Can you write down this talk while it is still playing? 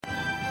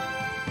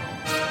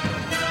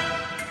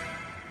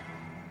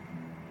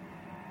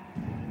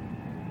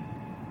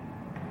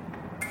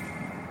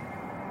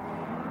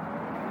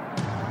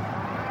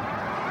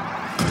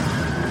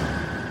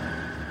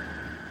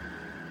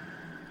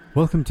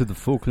Welcome to the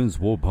Falklands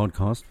War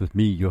Podcast with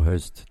me, your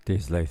host,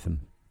 Des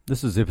Latham.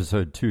 This is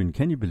episode 2, and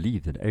can you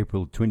believe that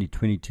April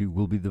 2022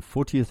 will be the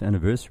 40th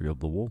anniversary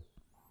of the war?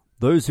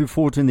 Those who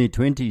fought in their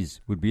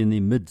 20s would be in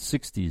their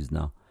mid-60s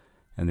now,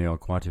 and there are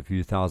quite a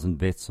few thousand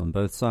vets on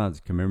both sides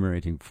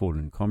commemorating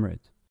fallen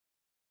comrades.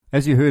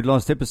 As you heard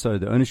last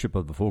episode, the ownership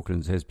of the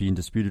Falklands has been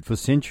disputed for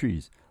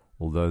centuries,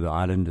 although the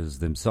islanders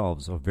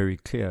themselves are very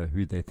clear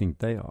who they think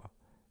they are.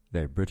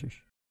 They're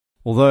British.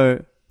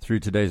 Although, through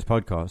today's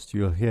podcast,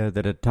 you'll hear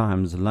that at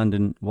times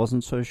London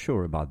wasn't so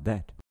sure about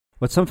that.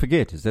 What some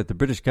forget is that the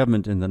British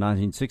government in the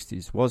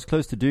 1960s was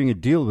close to doing a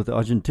deal with the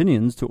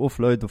Argentinians to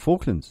offload the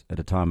Falklands at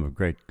a time of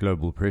great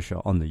global pressure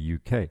on the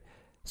UK,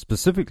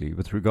 specifically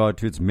with regard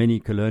to its many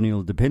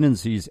colonial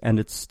dependencies and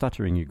its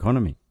stuttering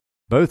economy.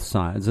 Both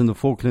sides in the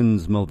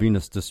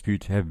Falklands-Malvinas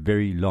dispute have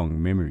very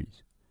long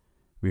memories.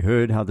 We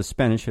heard how the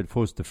Spanish had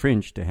forced the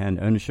French to hand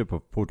ownership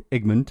of Port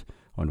Egmont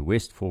on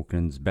West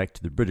Falklands back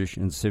to the British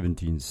in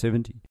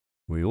 1770.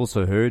 We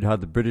also heard how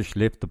the British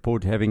left the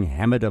port having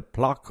hammered a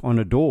plaque on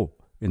a door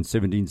in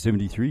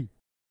 1773.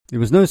 There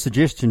was no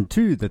suggestion,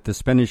 too, that the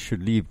Spanish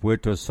should leave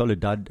Puerto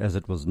Soledad as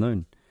it was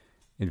known.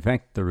 In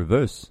fact, the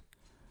reverse.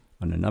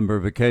 On a number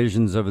of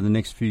occasions over the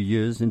next few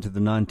years into the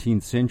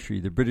 19th century,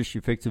 the British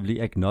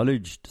effectively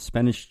acknowledged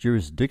Spanish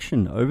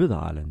jurisdiction over the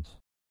islands.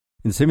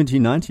 In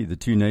 1790, the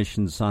two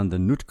nations signed the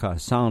Nootka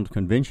Sound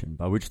Convention,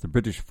 by which the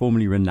British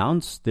formally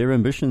renounced their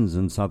ambitions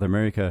in South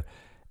America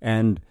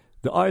and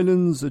the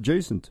islands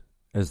adjacent,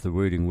 as the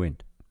wording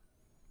went.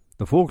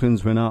 The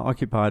Falklands were now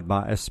occupied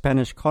by a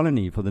Spanish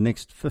colony for the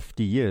next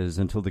 50 years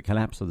until the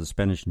collapse of the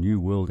Spanish New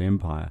World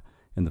Empire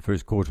in the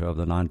first quarter of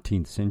the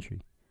 19th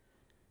century.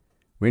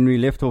 When we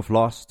left off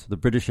last, the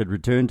British had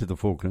returned to the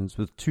Falklands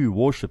with two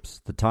warships,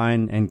 the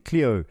Tyne and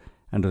Clio,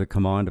 under the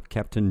command of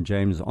Captain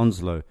James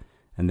Onslow,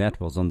 and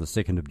that was on the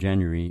 2nd of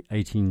January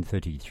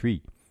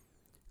 1833.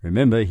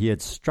 Remember, he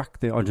had struck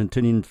the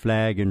Argentinian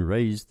flag and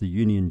raised the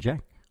Union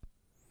Jack.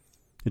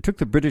 It took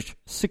the British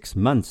 6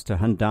 months to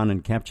hunt down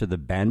and capture the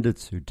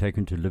bandits who'd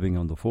taken to living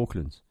on the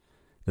Falklands,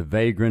 the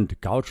vagrant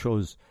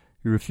gauchos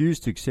who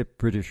refused to accept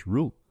British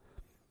rule.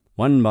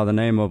 One by the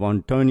name of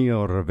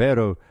Antonio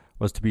Rivero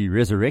was to be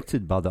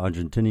resurrected by the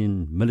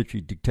Argentinian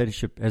military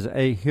dictatorship as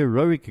a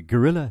heroic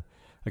guerrilla,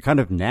 a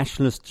kind of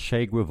nationalist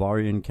Che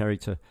Guevarian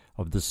character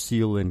of the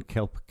seal and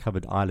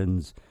kelp-covered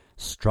islands,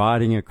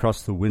 striding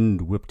across the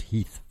wind-whipped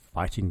heath,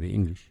 fighting the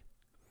English.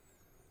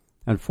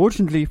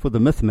 Unfortunately for the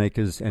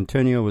myth-makers,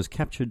 Antonio was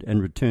captured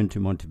and returned to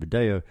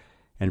Montevideo,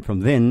 and from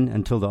then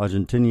until the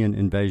Argentinian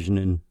invasion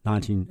in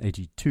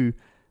 1982,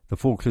 the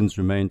Falklands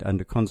remained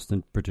under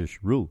constant British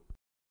rule.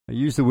 I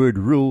use the word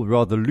rule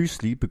rather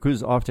loosely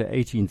because after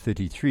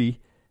 1833,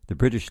 the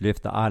British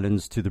left the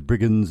islands to the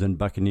brigands and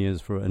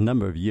buccaneers for a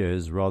number of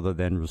years rather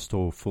than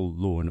restore full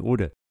law and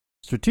order.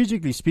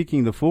 Strategically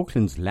speaking, the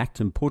Falklands lacked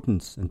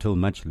importance until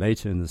much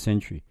later in the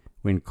century,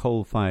 when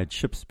coal-fired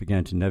ships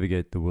began to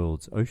navigate the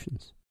world's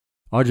oceans.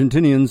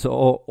 Argentinians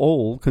are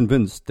all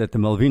convinced that the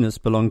Malvinas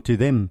belonged to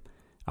them,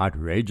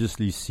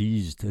 outrageously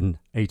seized in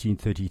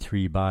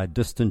 1833 by a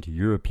distant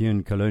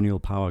European colonial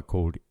power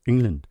called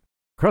England.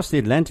 Across the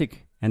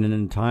Atlantic, and an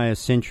entire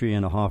century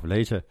and a half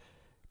later,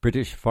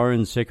 British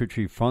Foreign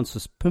Secretary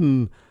Francis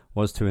Pym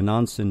was to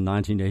announce in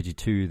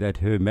 1982 that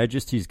Her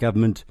Majesty's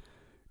government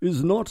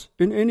is not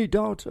in any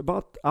doubt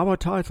about our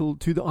title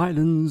to the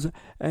islands,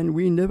 and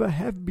we never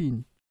have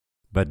been.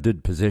 But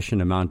did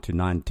possession amount to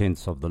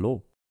 9/10 of the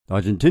law? The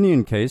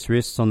Argentinian case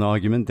rests on the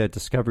argument that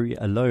discovery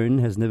alone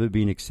has never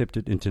been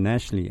accepted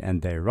internationally,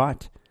 and they're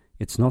right.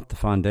 It's not the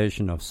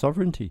foundation of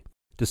sovereignty.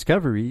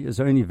 Discovery is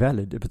only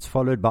valid if it's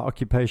followed by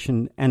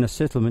occupation and a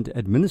settlement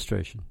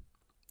administration.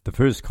 The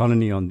first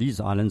colony on these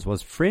islands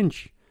was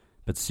French,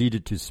 but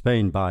ceded to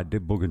Spain by de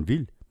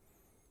Bougainville.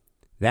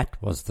 That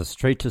was the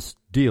straightest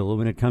deal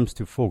when it comes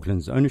to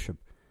Falklands ownership.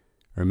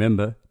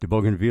 Remember, de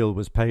Bougainville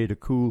was paid a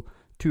cool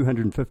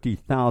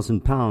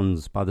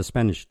 £250,000 by the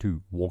Spanish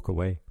to walk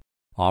away.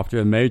 After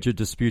a major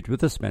dispute with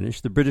the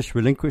Spanish, the British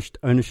relinquished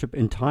ownership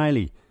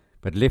entirely,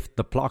 but left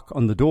the plaque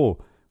on the door,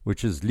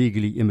 which is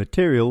legally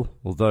immaterial,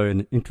 although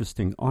an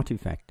interesting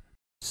artifact.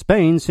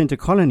 Spain sent a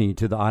colony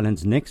to the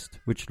islands next,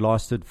 which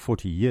lasted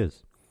 40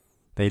 years.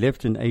 They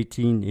left in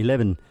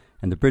 1811,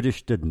 and the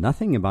British did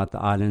nothing about the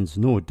islands,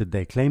 nor did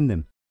they claim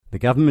them. The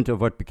government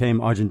of what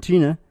became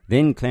Argentina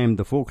then claimed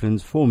the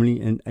Falklands formally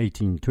in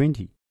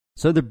 1820.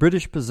 So the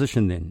British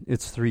position then,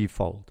 it's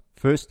threefold.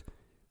 First,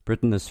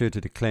 Britain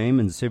asserted a claim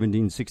in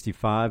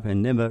 1765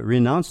 and never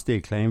renounced their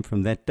claim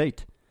from that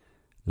date.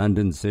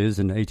 London says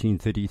in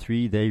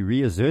 1833 they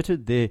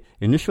reasserted their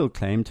initial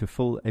claim to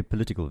fill a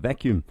political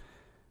vacuum.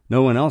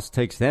 No one else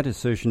takes that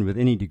assertion with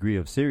any degree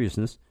of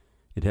seriousness.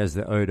 It has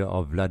the odor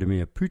of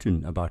Vladimir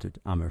Putin about it,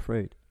 I'm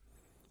afraid.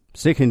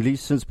 Secondly,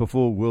 since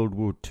before World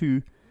War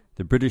II,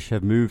 the British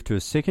have moved to a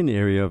second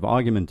area of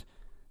argument,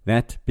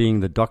 that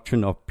being the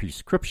doctrine of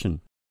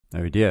prescription.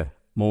 Oh dear,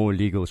 more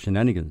legal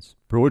shenanigans.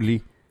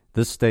 Broadly,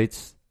 this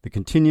states the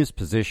continuous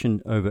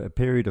possession over a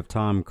period of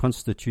time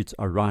constitutes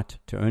a right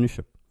to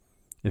ownership.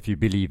 If you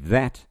believe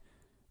that,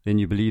 then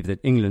you believe that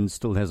England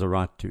still has a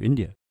right to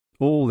India.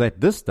 All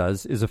that this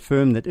does is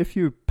affirm that if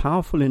you're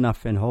powerful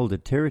enough and hold a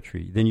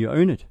territory, then you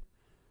own it.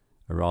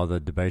 A rather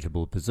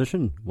debatable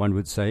position, one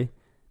would say,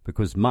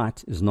 because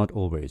might is not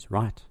always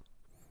right.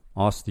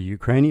 Ask the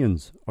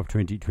Ukrainians of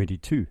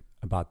 2022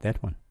 about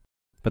that one.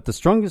 But the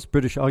strongest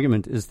British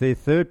argument is their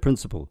third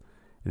principle,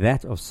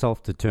 that of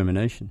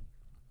self-determination.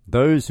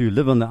 Those who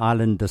live on the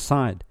island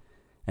decide.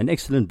 An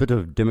excellent bit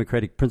of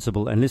democratic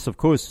principle, unless, of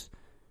course,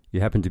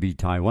 you happen to be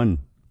Taiwan.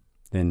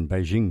 Then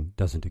Beijing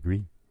doesn't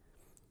agree.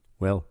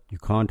 Well, you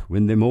can't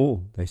win them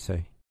all, they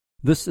say.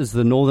 This is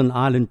the Northern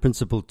Ireland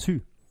principle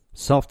too.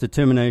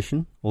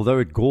 Self-determination, although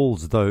it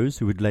galls those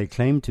who would lay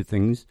claim to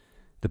things,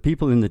 the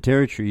people in the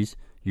territories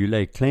you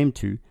lay claim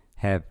to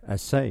have a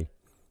say.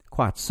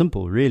 Quite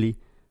simple, really,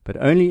 but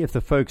only if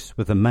the folks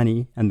with the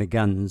money and the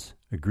guns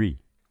agree.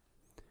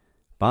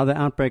 By the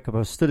outbreak of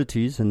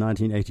hostilities in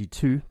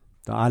 1982,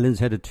 the islands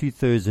had a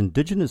 2/3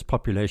 indigenous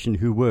population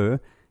who were,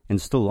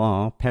 and still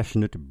are,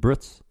 passionate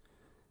Brits.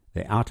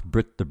 They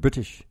out-Brit the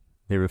British.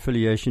 Their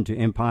affiliation to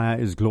empire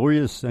is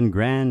glorious and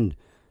grand.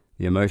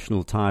 The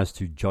emotional ties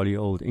to jolly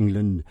old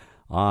England,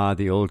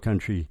 the old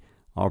country,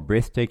 are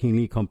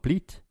breathtakingly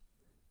complete.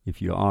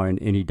 If you are in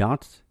any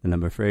doubt, then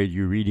I'm afraid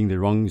you're reading the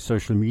wrong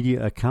social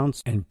media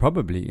accounts and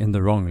probably in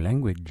the wrong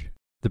language.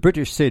 The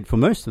British said for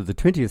most of the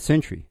 20th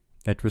century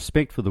that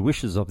respect for the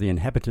wishes of the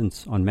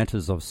inhabitants on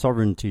matters of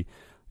sovereignty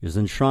is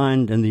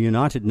enshrined in the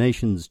United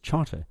Nations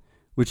Charter,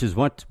 which is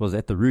what was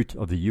at the root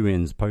of the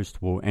UN's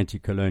post-war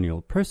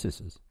anti-colonial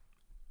processes.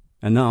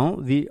 And now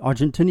the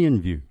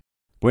Argentinian view.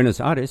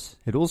 Buenos Aires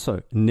had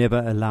also never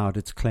allowed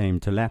its claim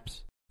to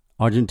lapse.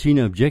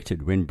 Argentina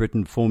objected when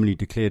Britain formally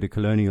declared a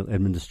colonial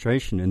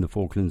administration in the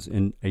Falklands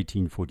in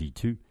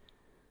 1842.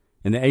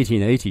 In the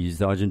 1880s,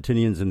 the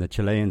Argentinians and the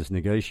Chileans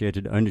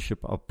negotiated ownership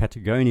of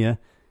Patagonia,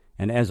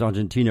 and as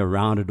Argentina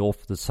rounded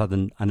off the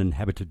southern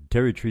uninhabited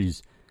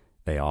territories,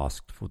 they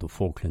asked for the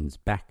Falklands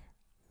back.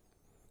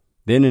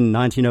 Then in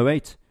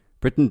 1908,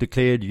 Britain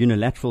declared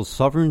unilateral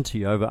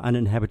sovereignty over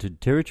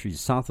uninhabited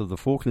territories south of the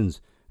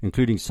Falklands,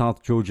 including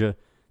South Georgia,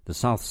 the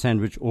South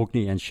Sandwich,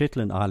 Orkney and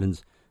Shetland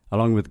Islands,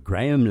 along with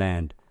Graham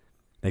Land.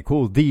 They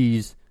called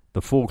these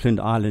the Falkland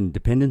Island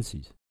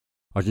dependencies.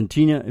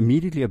 Argentina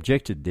immediately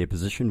objected. Their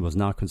position was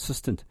now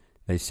consistent.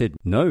 They said,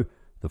 no,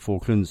 the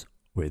Falklands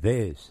were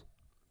theirs.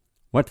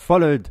 What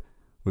followed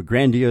were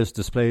grandiose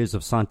displays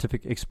of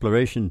scientific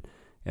exploration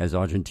as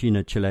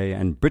Argentina, Chile,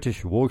 and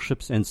British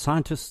warships and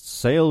scientists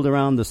sailed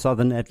around the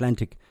southern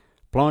Atlantic,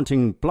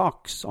 planting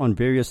blocks on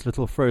various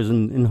little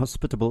frozen,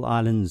 inhospitable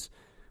islands,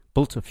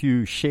 built a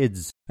few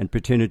sheds, and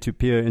pretended to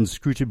peer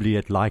inscrutably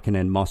at lichen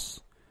and moss,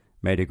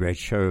 made a great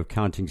show of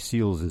counting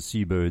seals and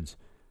seabirds,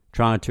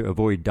 tried to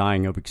avoid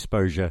dying of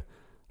exposure,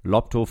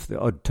 lopped off the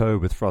odd toe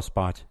with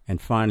frostbite, and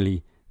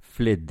finally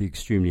fled the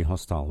extremely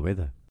hostile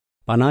weather.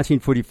 By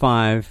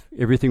 1945,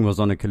 everything was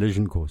on a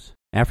collision course.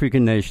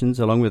 African nations,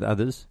 along with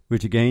others, were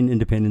to gain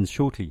independence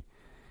shortly.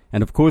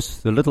 And of course,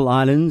 the little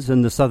islands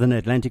in the southern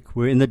Atlantic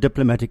were in the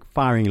diplomatic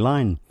firing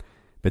line.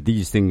 But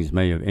these things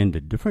may have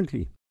ended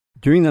differently.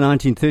 During the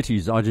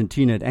 1930s,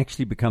 Argentina had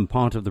actually become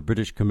part of the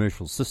British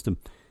commercial system,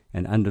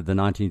 and under the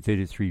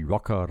 1933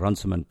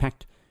 Rocker-Runciman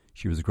Pact,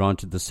 she was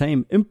granted the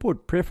same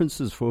import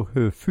preferences for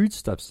her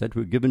foodstuffs that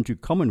were given to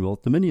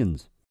Commonwealth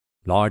dominions.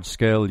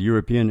 Large-scale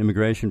European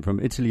immigration from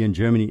Italy and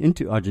Germany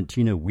into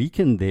Argentina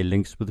weakened their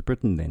links with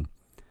Britain then.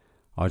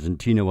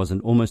 Argentina was an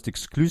almost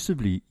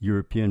exclusively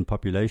European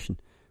population,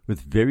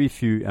 with very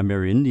few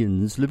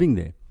Amerindians living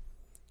there.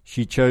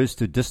 She chose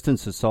to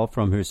distance herself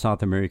from her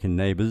South American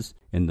neighbors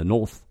in the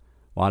north,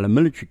 while a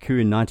military coup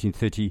in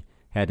 1930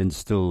 had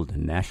instilled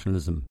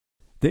nationalism.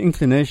 The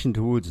inclination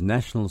towards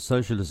National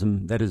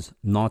Socialism, that is,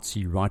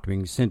 Nazi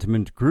right-wing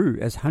sentiment, grew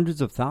as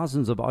hundreds of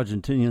thousands of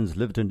Argentinians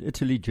lived in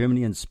Italy,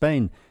 Germany and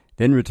Spain,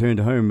 then returned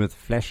home with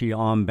flashy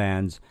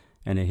armbands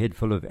and a head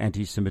full of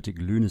anti-Semitic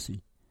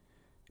lunacy.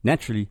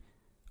 Naturally,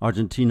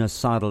 Argentina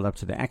sidled up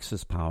to the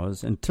Axis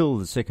powers until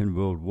the Second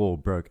World War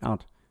broke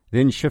out,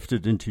 then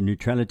shifted into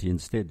neutrality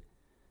instead.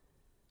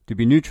 To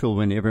be neutral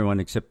when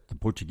everyone except the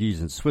Portuguese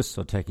and Swiss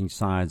are taking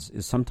sides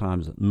is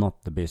sometimes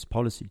not the best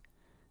policy.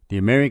 The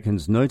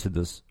Americans noted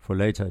this for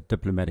later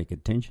diplomatic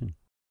attention.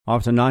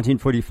 After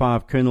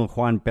 1945, Colonel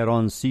Juan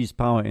Perón seized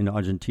power in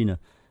Argentina,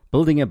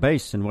 building a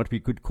base in what we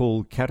could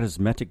call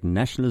charismatic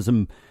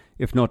nationalism,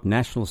 if not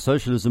national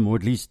socialism, or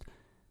at least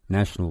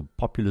national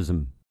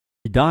populism.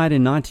 He died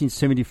in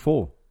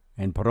 1974,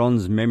 and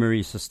Perón's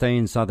memory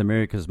sustained South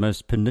America's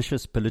most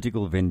pernicious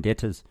political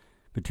vendettas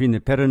between the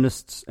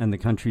Peronists and the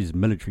country's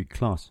military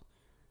class.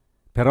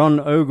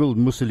 Perón ogled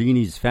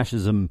Mussolini's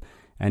fascism,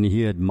 and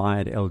he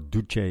admired El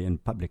Duce in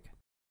public.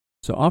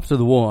 So after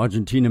the war,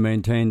 Argentina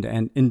maintained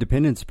an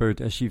independent spirit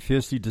as she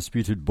fiercely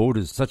disputed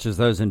borders such as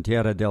those in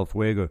Tierra del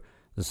Fuego,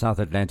 the South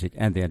Atlantic,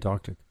 and the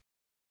Antarctic.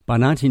 By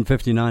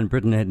 1959,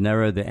 Britain had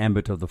narrowed the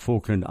ambit of the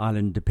Falkland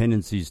Island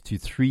dependencies to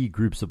 3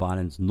 groups of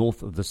islands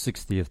north of the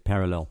 60th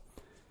parallel: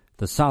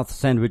 the South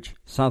Sandwich,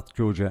 South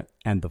Georgia,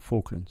 and the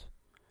Falklands.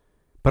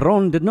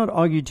 Perron did not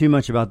argue too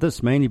much about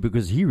this, mainly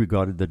because he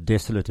regarded the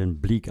desolate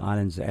and bleak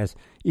islands as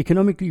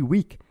economically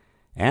weak,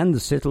 and the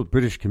settled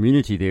British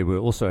community there were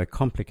also a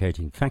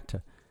complicating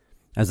factor.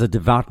 As a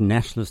devout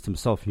nationalist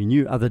himself, he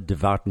knew other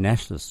devout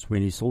nationalists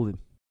when he saw them.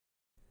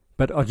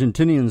 But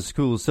Argentinian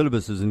school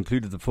syllabuses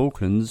included the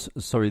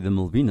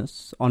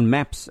Malvinas, on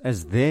maps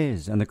as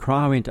theirs, and the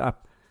cry went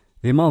up,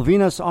 "The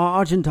Malvinas are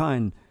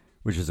Argentine,"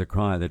 which is a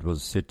cry that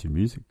was set to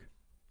music.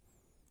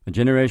 A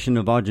generation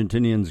of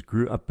Argentinians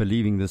grew up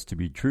believing this to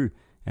be true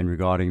and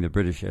regarding the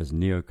British as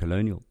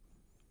neo-colonial.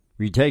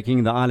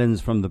 Retaking the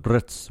islands from the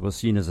Brits was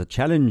seen as a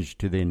challenge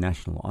to their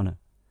national honour.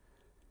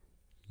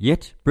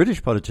 Yet,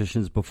 British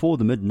politicians before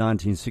the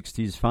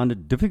mid-1960s found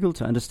it difficult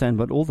to understand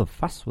what all the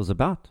fuss was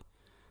about.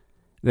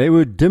 They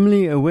were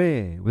dimly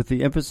aware, with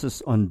the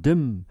emphasis on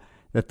dim,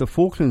 that the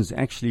Falklands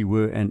actually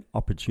were an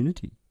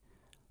opportunity.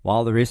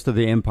 While the rest of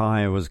the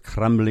empire was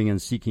crumbling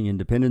and seeking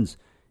independence,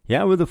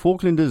 here were the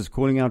Falklanders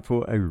calling out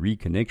for a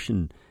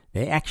reconnection.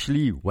 They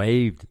actually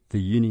waved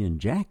the Union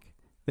Jack.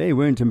 They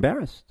weren't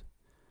embarrassed.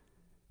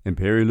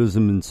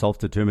 Imperialism and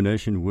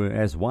self-determination were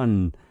as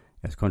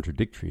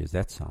contradictory as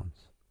that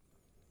sounds.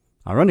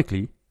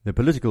 Ironically, the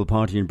political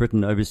party in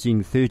Britain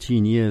overseeing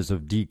 13 years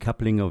of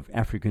decoupling of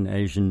African,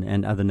 Asian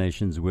and other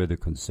nations were the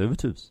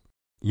Conservatives.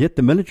 Yet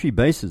the military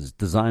bases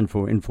designed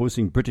for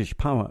enforcing British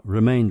power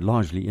remained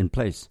largely in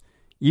place,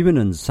 even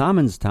in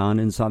Simonstown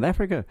in South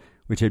Africa,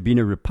 which had been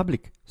a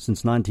republic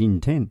since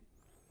 1910.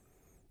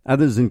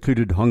 Others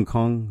included Hong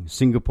Kong,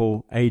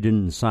 Singapore,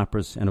 Aden,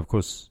 Cyprus and, of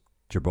course,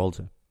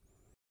 Gibraltar.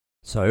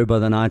 So by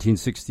the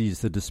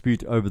 1960s, the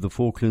dispute over the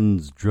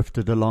Falklands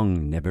drifted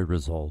along, never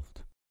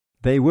resolved.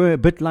 They were a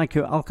bit like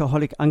your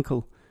alcoholic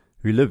uncle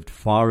who lived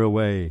far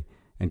away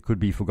and could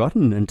be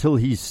forgotten until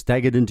he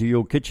staggered into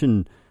your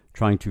kitchen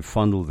trying to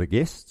fondle the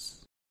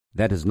guests.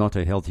 That is not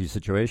a healthy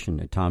situation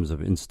at times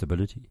of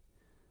instability.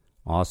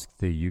 Ask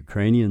the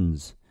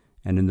Ukrainians,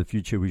 and in the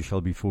future we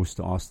shall be forced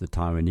to ask the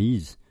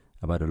Taiwanese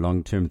about a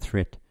long-term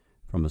threat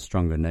from a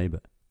stronger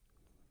neighbour.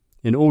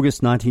 In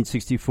August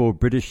 1964,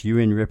 British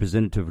UN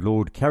Representative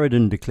Lord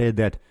Caradon declared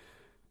that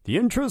the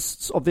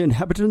interests of the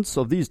inhabitants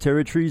of these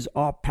territories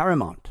are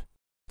paramount.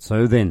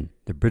 So then,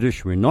 the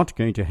British were not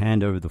going to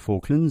hand over the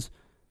Falklands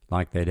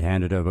like they'd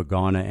handed over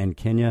Ghana and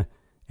Kenya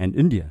and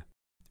India.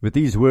 With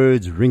these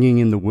words ringing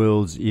in the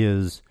world's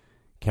ears,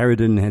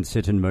 Caradon had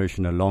set in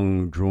motion a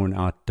long,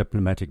 drawn-out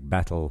diplomatic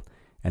battle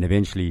and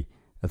eventually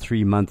a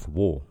 3-month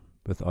war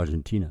with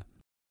Argentina.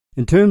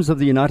 In terms of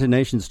the United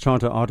Nations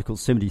Charter Article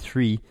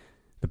 73,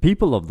 the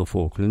people of the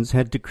Falklands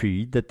had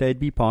decreed that they'd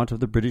be part of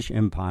the British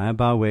Empire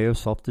by way of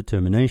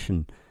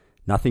self-determination.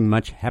 Nothing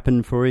much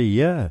happened for a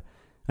year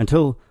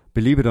until,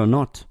 believe it or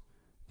not,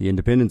 the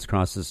independence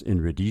crisis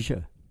in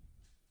Rhodesia.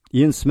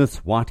 Ian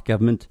Smith's white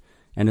government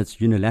and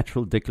its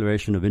unilateral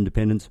declaration of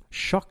independence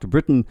shocked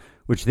Britain,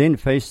 which then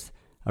faced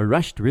a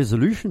rushed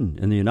resolution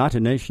in the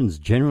United Nations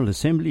General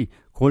Assembly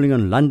calling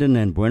on London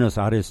and Buenos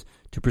Aires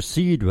to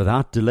proceed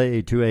without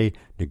delay to a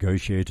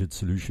negotiated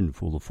solution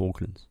for the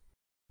Falklands.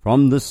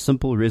 From this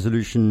simple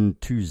resolution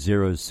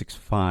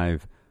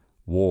 2065,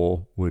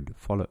 war would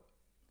follow.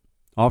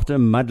 After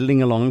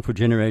muddling along for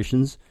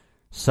generations,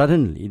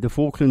 suddenly the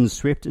Falklands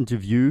swept into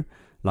view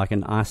like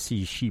an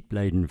icy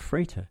sheep-laden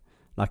freighter,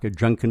 like a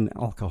drunken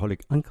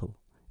alcoholic uncle,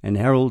 and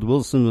Harold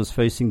Wilson was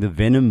facing the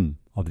venom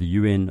of the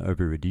UN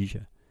over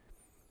Rhodesia.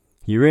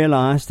 He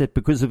realized that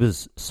because of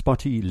his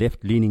spotty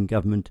left-leaning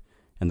government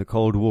and the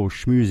Cold War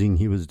schmoozing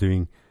he was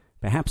doing,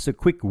 perhaps a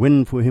quick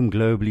win for him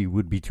globally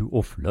would be to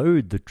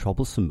offload the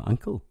troublesome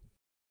uncle.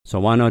 So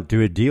why not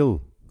do a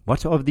deal?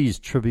 What of these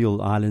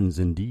trivial islands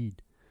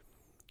indeed?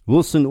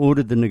 Wilson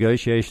ordered the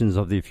negotiations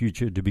of their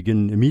future to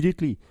begin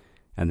immediately,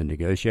 and the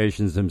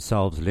negotiations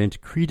themselves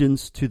lent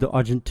credence to the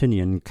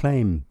Argentinian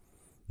claim.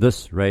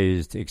 This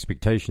raised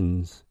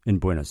expectations in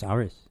Buenos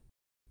Aires.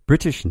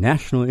 British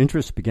national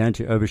interest began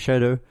to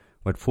overshadow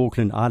what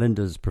Falkland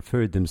Islanders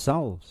preferred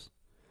themselves.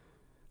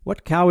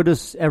 What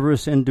cowardice,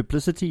 avarice and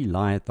duplicity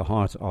lie at the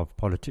heart of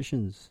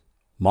politicians.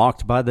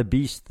 Marked by the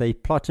beast, they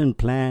plot and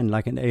plan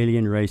like an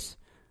alien race,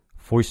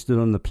 foisted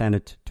on the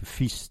planet to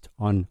feast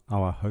on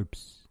our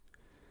hopes.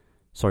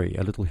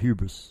 A little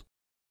hubris.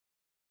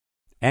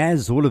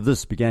 As all of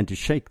this began to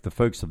shake the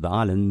folks of the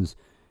islands,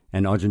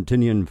 an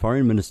Argentinian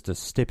foreign minister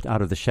stepped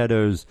out of the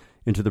shadows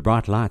into the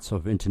bright lights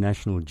of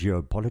international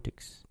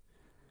geopolitics.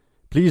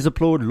 Please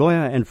applaud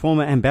lawyer and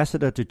former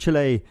ambassador to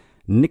Chile,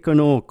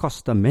 Nicanor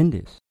Costa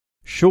Mendes.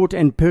 Short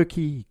and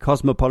perky,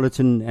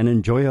 cosmopolitan and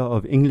enjoyer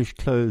of English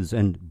clothes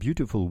and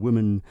beautiful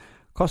women,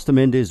 Costa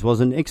Mendes was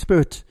an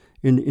expert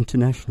in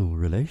international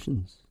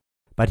relations.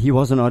 But he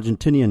was an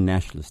Argentinian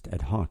nationalist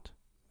at heart.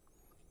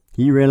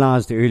 He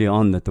realized early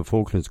on that the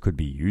Falklands could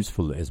be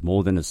useful as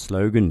more than a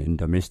slogan in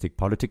domestic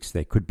politics.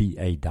 They could be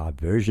a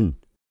diversion.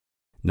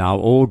 Now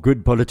all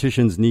good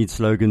politicians need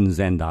slogans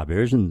and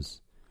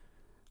diversions.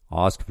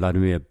 Ask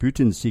Vladimir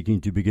Putin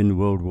seeking to begin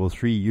World War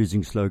III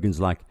using slogans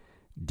like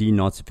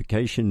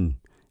denazification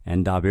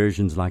and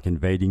diversions like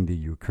invading the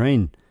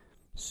Ukraine.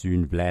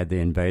 Soon Vlad the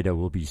Invader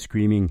will be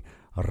screaming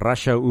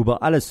Russia über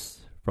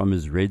alles from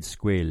his red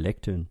square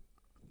lectern.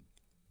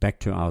 Back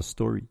to our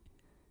story.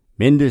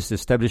 Mendes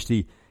established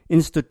the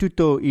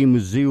Instituto y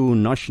Museo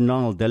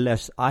Nacional de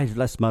las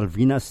Islas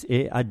Malvinas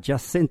e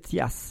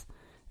Adjacencias,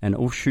 an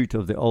offshoot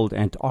of the old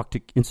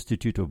Antarctic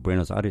Institute of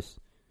Buenos Aires.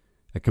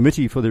 A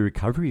committee for the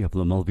recovery of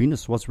the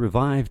Malvinas was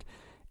revived,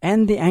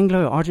 and the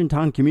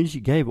Anglo-Argentine community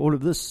gave all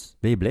of this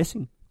their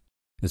blessing.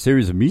 A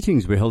series of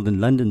meetings were held in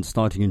London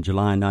starting in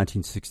July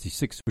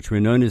 1966, which were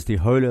known as the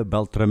Hola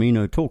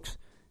Beltramino Talks,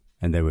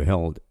 and they were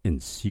held in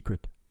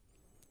secret.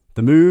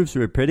 The moves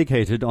were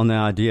predicated on the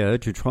idea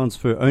to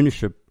transfer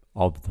ownership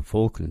of the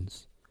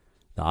Falklands.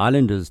 The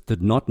islanders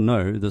did not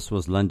know this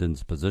was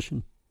London's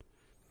position.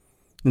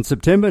 In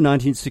September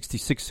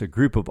 1966, a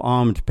group of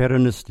armed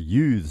Peronist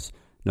youths,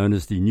 known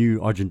as the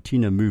New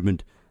Argentina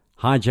Movement,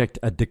 hijacked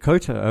a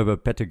Dakota over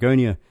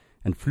Patagonia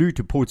and flew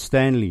to Port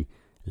Stanley,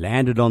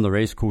 landed on the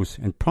racecourse,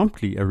 and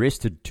promptly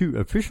arrested 2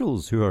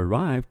 officials who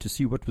arrived to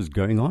see what was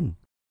going on.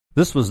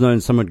 This was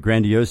known somewhat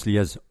grandiosely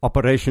as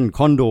Operation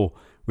Condor,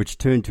 which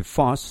turned to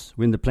farce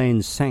when the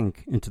plane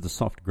sank into the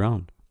soft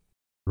ground.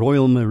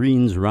 Royal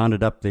Marines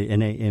rounded up the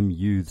NAM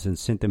youths and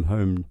sent them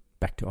home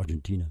back to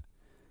Argentina.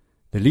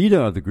 The leader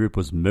of the group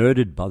was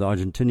murdered by the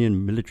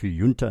Argentinian military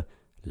junta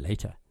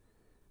later.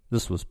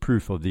 This was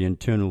proof of the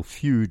internal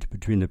feud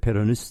between the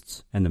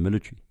Peronists and the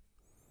military.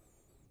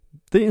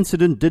 The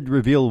incident did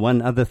reveal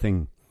one other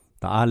thing: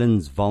 the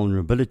island's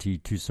vulnerability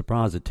to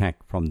surprise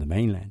attack from the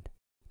mainland.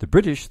 The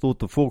British thought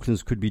the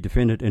Falklands could be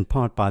defended in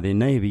part by their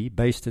navy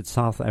based at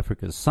South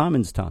Africa's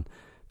Simonstown,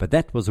 but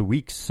that was a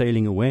week's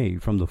sailing away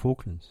from the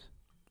Falklands.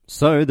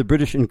 So the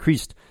British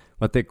increased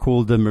what they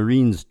called the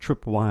Marines'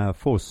 tripwire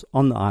force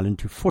on the island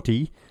to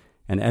 40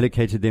 and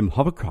allocated them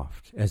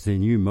hovercraft as their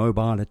new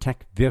mobile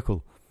attack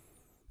vehicle.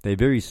 They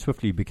very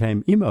swiftly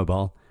became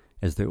immobile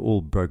as they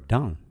all broke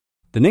down.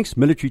 The next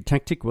military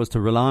tactic was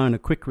to rely on a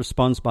quick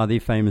response by their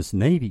famous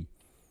navy.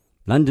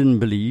 London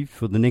believed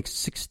for the next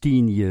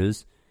 16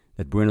 years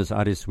that Buenos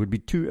Aires would be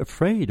too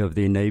afraid of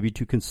their navy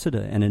to consider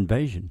an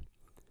invasion.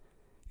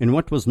 In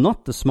what was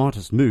not the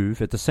smartest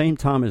move, at the same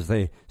time as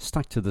they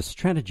stuck to the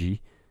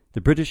strategy,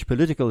 the British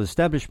political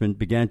establishment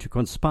began to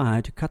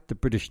conspire to cut the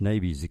British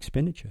Navy's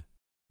expenditure.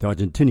 The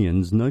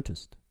Argentinians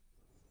noticed.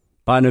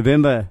 By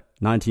November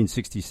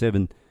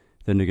 1967,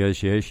 the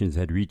negotiations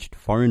had reached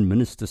foreign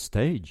minister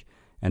stage,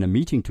 and a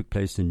meeting took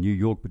place in New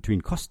York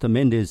between Costa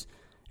Mendes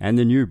and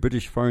the new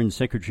British Foreign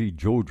Secretary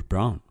George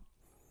Brown.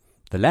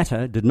 The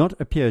latter did not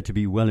appear to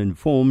be well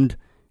informed,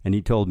 and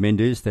he told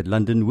Mendes that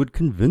London would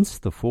convince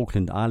the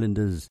Falkland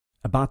Islanders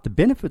about the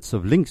benefits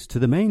of links to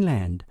the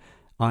mainland,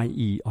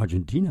 i.e.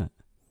 Argentina.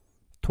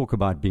 Talk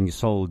about being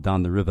sold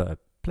down the river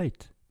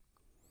Plate.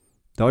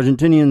 The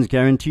Argentinians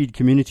guaranteed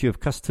community of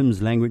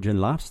customs, language, and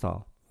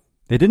lifestyle.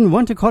 They didn't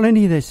want a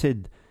colony, they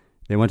said.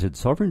 They wanted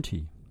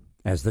sovereignty,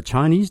 as the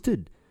Chinese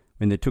did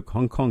when they took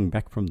Hong Kong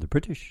back from the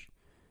British.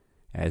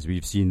 As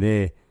we've seen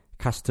there,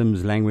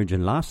 customs, language,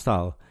 and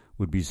lifestyle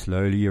would be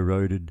slowly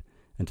eroded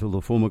until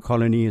the former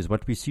colony is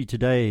what we see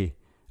today,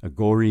 a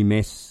gory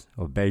mess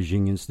of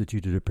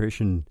Beijing-instituted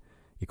oppression,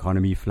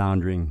 economy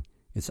floundering,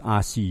 its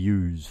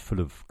ICUs full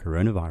of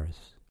coronavirus.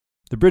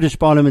 The British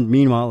Parliament,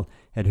 meanwhile,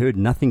 had heard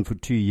nothing for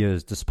 2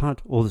 years,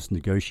 despite all this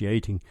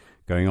negotiating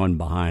going on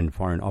behind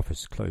Foreign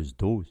Office closed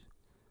doors.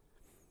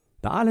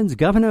 The island's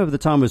governor of the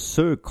time was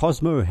Sir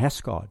Cosmo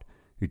Hascard,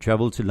 who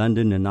travelled to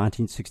London in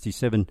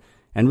 1967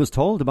 and was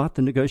told about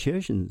the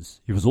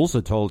negotiations. He was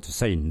also told to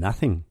say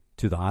nothing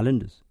to the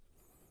islanders.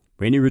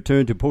 When he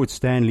returned to Port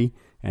Stanley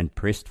and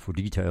pressed for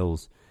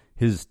details,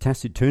 his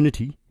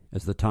taciturnity,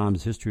 as the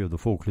Times History of the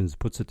Falklands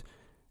puts it,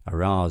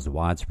 aroused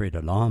widespread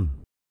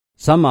alarm.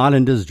 Some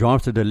islanders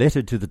drafted a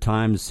letter to the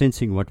Times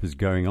sensing what was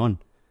going on.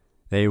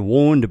 They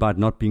warned about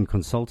not being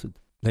consulted.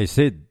 They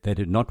said they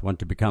did not want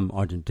to become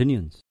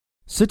Argentinians.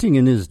 Sitting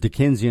in his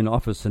Dickensian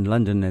office in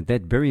London at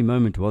that very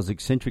moment was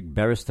eccentric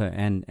barrister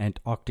and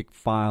Antarctic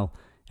file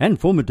and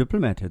former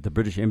diplomat at the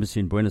British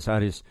Embassy in Buenos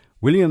Aires,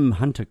 William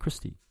Hunter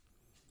Christie.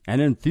 An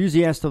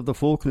enthusiast of the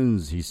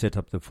Falklands, he set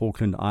up the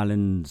Falkland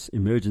Islands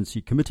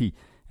Emergency Committee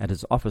at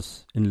his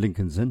office in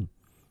Lincoln's Inn.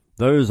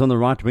 Those on the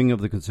right wing of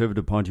the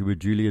Conservative Party were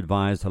duly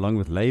advised, along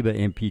with Labour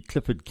MP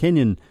Clifford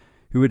Kenyon,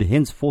 who would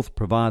henceforth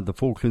provide the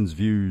Falklands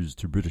views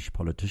to British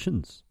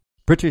politicians.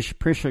 British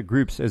pressure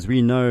groups, as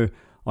we know,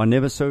 are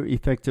never so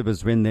effective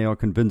as when they are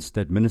convinced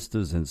that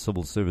ministers and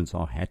civil servants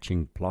are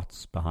hatching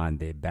plots behind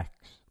their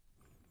backs.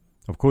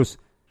 Of course,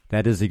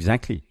 that is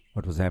exactly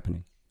what was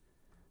happening.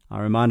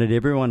 I reminded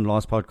everyone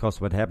last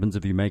podcast what happens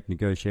if you make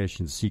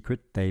negotiations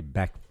secret. They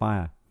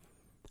backfire.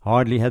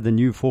 Hardly had the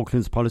new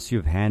Falklands policy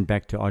of hand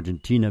back to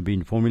Argentina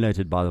been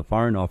formulated by the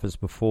Foreign Office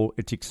before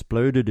it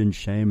exploded in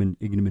shame and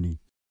ignominy.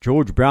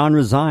 George Brown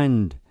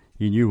resigned.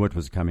 He knew what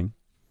was coming.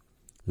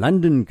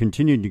 London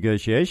continued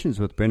negotiations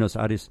with Buenos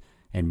Aires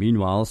and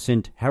meanwhile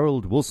sent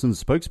Harold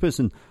Wilson's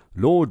spokesperson,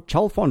 Lord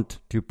Chalfont,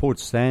 to Port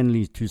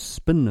Stanley to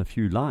spin a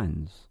few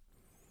lines.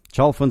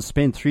 Chalfont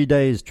spent 3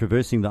 days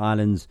traversing the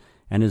islands,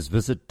 and his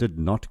visit did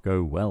not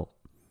go well.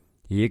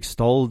 He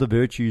extolled the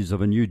virtues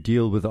of a new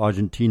deal with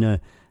Argentina.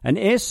 An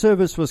air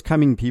service was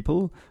coming,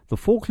 people. The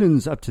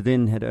Falklands up to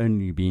then had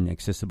only been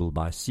accessible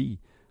by sea.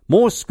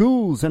 More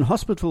schools and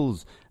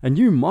hospitals, a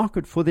new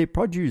market for their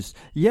produce.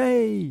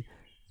 Yay!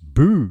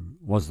 Boo,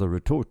 was the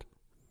retort.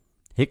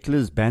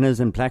 Hitler's banners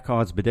and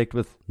placards bedecked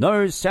with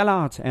 "No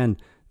sellout" and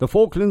 "The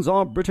Falklands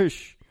are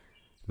British."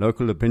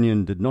 Local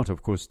opinion did not,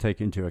 of course, take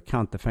into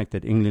account the fact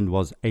that England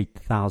was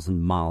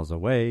 8,000 miles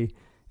away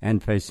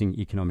and facing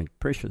economic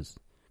pressures.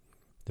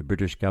 The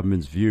British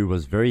government's view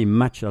was very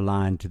much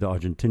aligned to the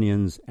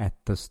Argentinians at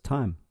this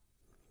time.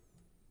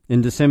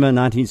 In December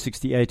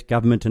 1968,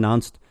 government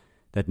announced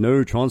that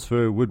no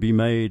transfer would be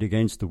made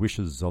against the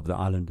wishes of the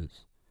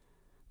islanders.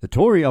 The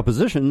Tory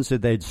opposition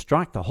said they'd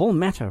strike the whole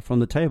matter from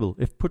the table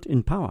if put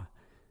in power,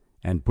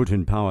 and put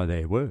in power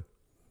they were.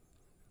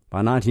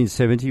 By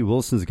 1970,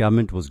 Wilson's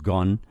government was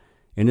gone.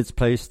 In its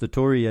place, the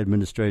Tory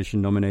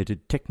administration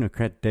nominated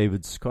technocrat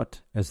David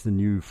Scott as the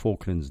new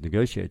Falklands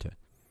negotiator.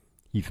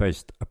 He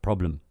faced a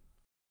problem.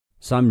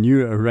 Some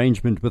new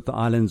arrangement with the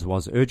islands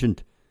was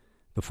urgent.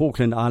 The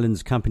Falkland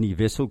Islands Company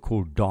vessel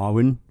called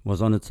Darwin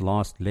was on its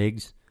last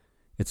legs.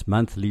 Its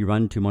monthly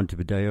run to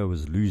Montevideo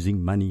was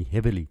losing money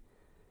heavily.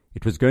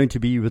 It was going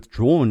to be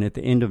withdrawn at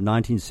the end of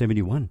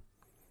 1971.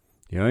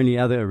 The only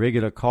other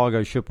regular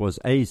cargo ship was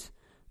Ace,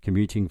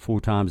 commuting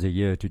 4 times a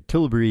year to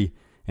Tilbury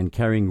and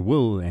carrying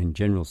wool and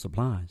general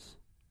supplies.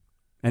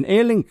 An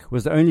air link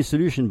was the only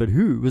solution, but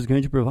who was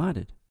going to provide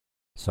it?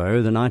 So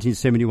the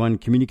 1971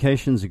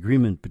 communications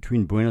agreement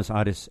between Buenos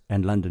Aires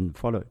and London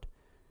followed.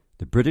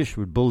 The British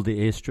would build the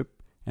airstrip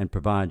and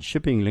provide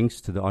shipping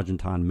links to the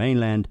Argentine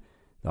mainland.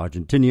 The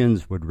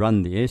Argentinians would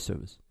run the air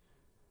service.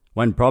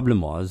 One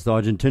problem was the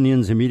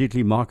Argentinians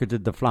immediately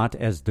marketed the flight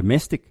as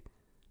domestic,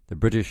 the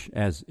British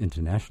as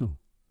international.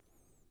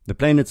 The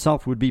plane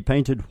itself would be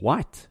painted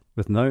white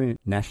with no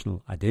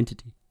national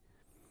identity.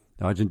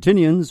 The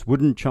Argentinians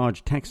wouldn't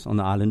charge tax on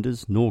the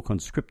islanders nor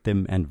conscript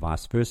them, and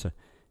vice versa.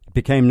 It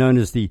became known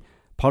as the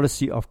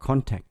policy of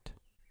contact.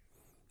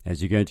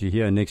 As you're going to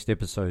hear next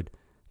episode,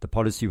 the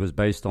policy was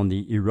based on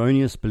the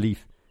erroneous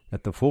belief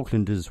that the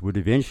Falklanders would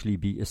eventually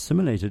be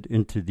assimilated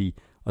into the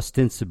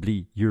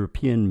ostensibly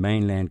European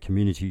mainland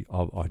community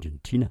of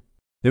Argentina.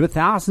 There were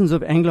thousands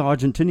of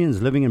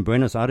Anglo-Argentinians living in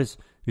Buenos Aires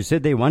who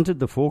said they wanted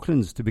the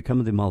Falklands to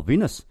become the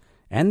Malvinas,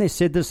 and they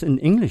said this in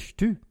English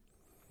too.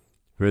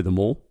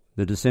 Furthermore,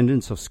 the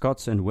descendants of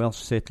Scots and Welsh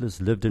settlers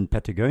lived in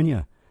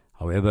Patagonia.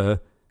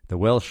 However, the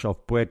Welsh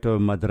of Puerto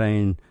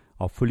Madryn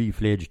are fully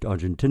fledged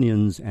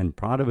Argentinians and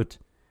proud of it.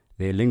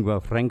 Their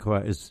lingua franca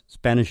is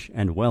Spanish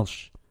and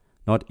Welsh,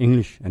 not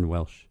English and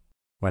Welsh.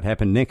 What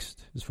happened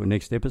next is for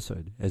next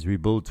episode, as we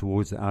build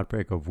towards the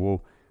outbreak of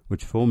war,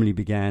 which formally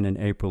began in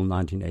April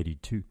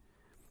 1982.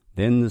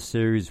 Then the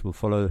series will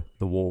follow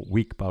the war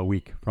week by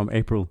week from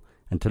April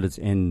until its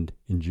end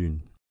in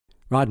June.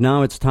 Right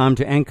now it's time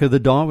to anchor the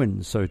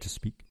Darwin, so to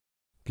speak.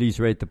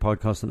 Please rate the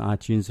podcast on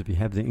iTunes if you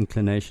have the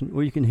inclination,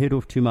 or you can head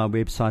off to my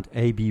website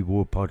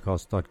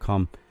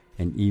abwarpodcast.com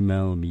and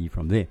email me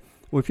from there.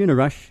 Or if you're in a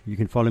rush, you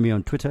can follow me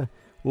on Twitter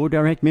or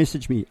direct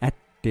message me at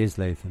Des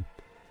Latham.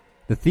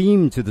 The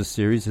theme to this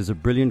series is a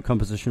brilliant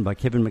composition by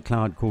Kevin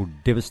MacLeod called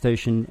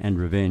Devastation and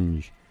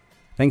Revenge.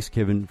 Thanks,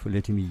 Kevin, for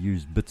letting me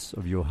use bits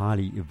of your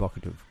highly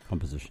evocative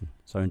composition.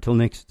 So until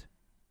next,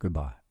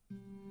 goodbye.